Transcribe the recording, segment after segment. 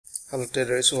Hello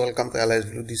traders, welcome to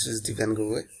Alicblue. This is Divan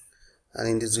Guru, and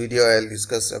in this video I'll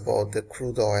discuss about the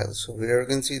crude oil. So here you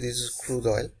can see this is crude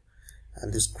oil,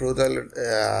 and this crude oil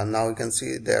now you can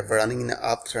see they're running in an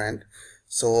uptrend.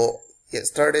 So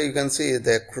yesterday you can see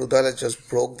the crude oil just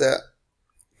broke the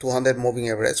 200 moving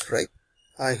average, right?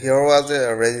 Here was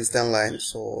a resistance line.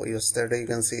 So yesterday you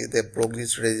can see they broke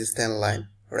this resistance line,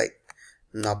 right?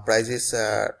 Now price is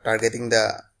targeting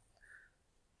the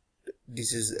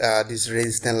this is this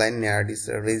resistance line near this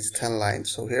resistance line.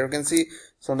 So here you can see,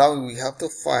 so now we have to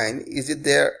find, is it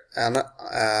there an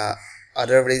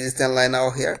other resistance line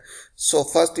out here? So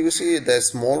first you see the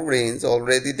small range,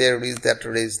 already there is that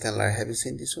resistance line. Have you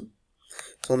seen this one?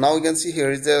 So now you can see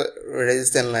here is the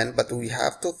resistance line, but we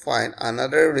have to find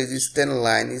another resistance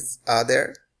line is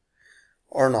there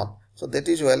or not. So that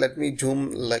is why let me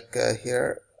zoom like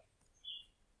here.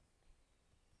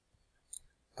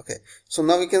 Okay, so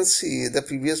now we can see the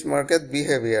previous market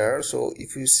behavior. So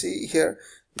if you see here,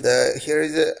 here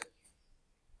is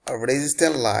a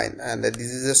resistance line, and this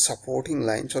is a supporting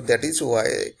line. So that is why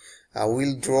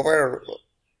we'll draw a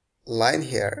line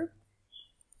here,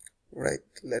 right?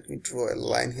 Let me draw a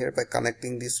line here by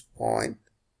connecting this point,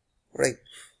 right?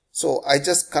 So I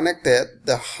just connected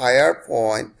the higher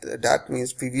point, that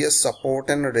means previous support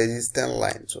and resistance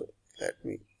line. So let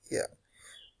me,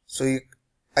 so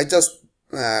I just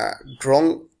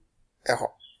drawn a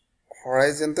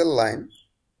horizontal line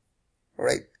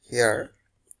right here.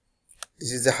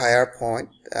 This is a higher point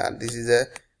and this is a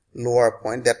lower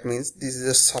point. That means this is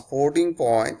a supporting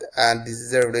point and this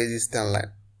is a resistance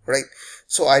line, right?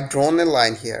 So I drawn a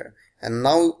line here, and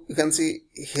now you can see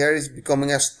here is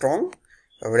becoming a strong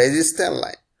resistance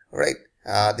line,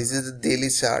 right? This is the daily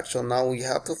chart. So now we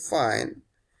have to find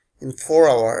in 4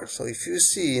 hours. So if you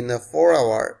see in a 4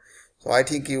 hour, so I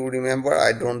think you remember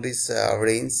I drawn this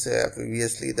range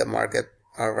previously. The market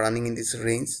are running in this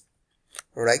range,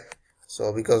 right?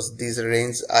 So because this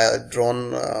range I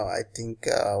drawn I think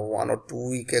 1 or 2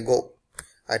 weeks ago,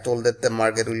 I told that the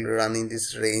market will run in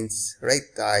this range, right?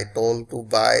 I told to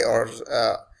buy or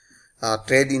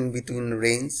trade in between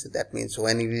range. That means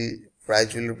when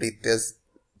price will retest,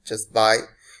 just buy,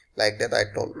 like that.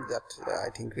 I told that. I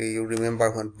think you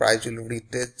remember, when price will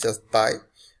retest, just buy,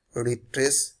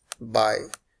 retrace, buy,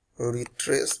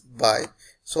 retrace, buy.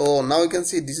 So now you can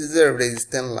see this is a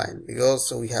resistance line,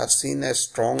 because we have seen a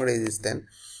strong resistance.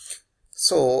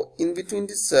 So in between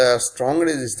this strong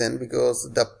resistance,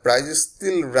 because the price is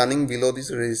still running below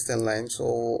this resistance line,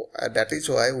 so that is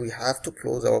why we have to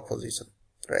close our position,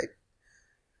 right?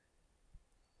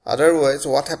 Otherwise,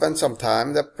 what happens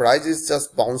sometimes, the price is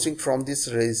just bouncing from this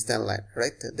resistance line,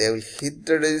 right? They will hit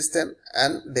the resistance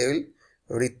and they will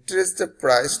retrace the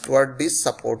price toward this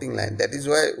supporting line. That is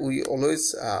why we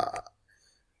always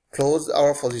close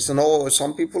our position. Or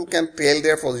some people can tail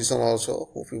their position also,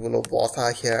 who people who bought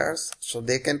are here, so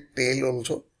they can tail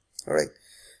also. All right,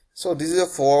 so this is a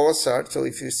 4 hour chart. So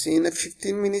if you see in a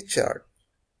 15-minute chart,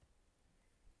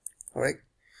 all right,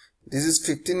 this is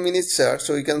 15-minute chart.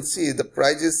 So you can see the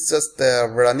price is just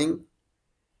running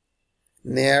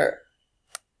near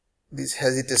this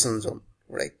hesitation zone,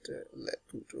 right? Let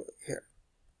me draw here.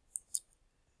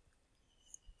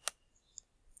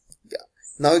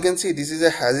 Now you can see this is a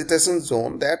hesitation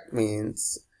zone. That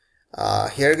means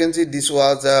here you can see this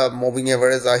was a moving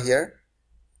average here.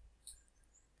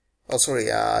 Oh sorry,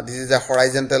 this is a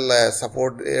horizontal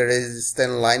support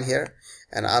resistance line here,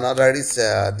 and another is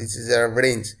this is a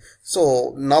range.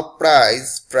 So now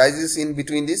price is in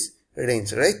between this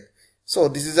range, right? So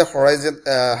this is a horizon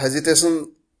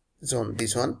hesitation zone,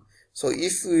 this one. So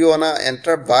if you wanna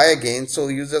enter buy again, so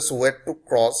you just wait to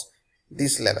cross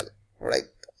this level, right?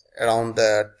 Around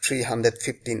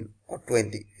 315 or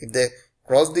 20. If they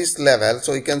cross this level,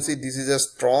 so you can see this is a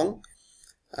strong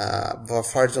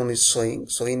buffer zone is showing.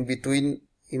 So in between,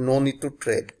 you no need to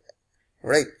trade,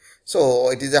 right? So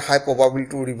it is a high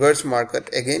probability to reverse market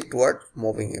again toward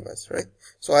moving average, right?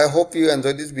 So I hope you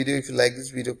enjoyed this video. If you like this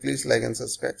video, please like and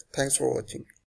subscribe. Thanks for watching.